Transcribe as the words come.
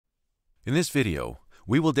In this video,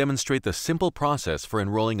 we will demonstrate the simple process for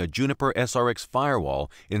enrolling a Juniper SRX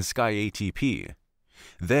Firewall in Sky ATP,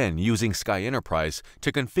 then using Sky Enterprise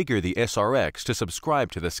to configure the SRX to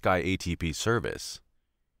subscribe to the Sky ATP service.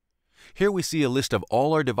 Here we see a list of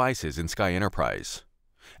all our devices in Sky Enterprise.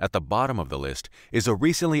 At the bottom of the list is a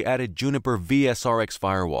recently added Juniper SRX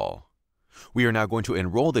Firewall. We are now going to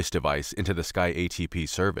enroll this device into the Sky ATP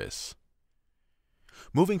service.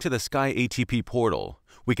 Moving to the Sky ATP portal,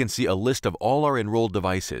 we can see a list of all our enrolled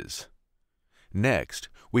devices. Next,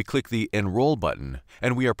 we click the Enroll button,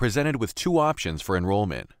 and we are presented with two options for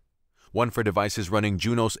enrollment. One for devices running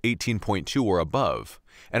Junos 18.2 or above,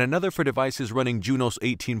 and another for devices running Junos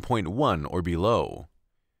 18.1 or below.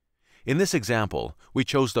 In this example, we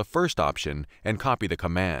chose the first option and copy the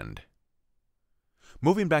command.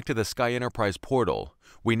 Moving back to the Sky Enterprise portal,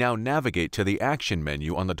 we now navigate to the Action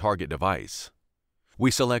menu on the target device. We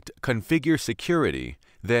select Configure Security,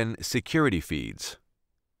 then Security Feeds.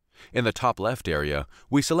 In the top left area,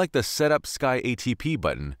 we select the Setup Sky ATP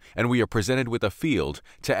button, and we are presented with a field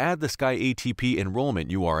to add the Sky ATP enrollment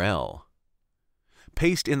URL.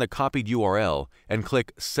 Paste in the copied URL and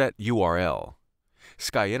click Set URL.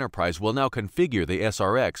 Sky Enterprise will now configure the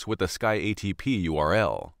SRX with the Sky ATP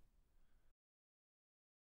URL.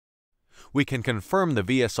 We can confirm the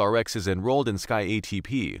SRX is enrolled in Sky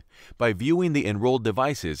ATP by viewing the enrolled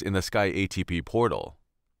devices in the Sky ATP portal.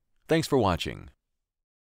 Thanks for watching.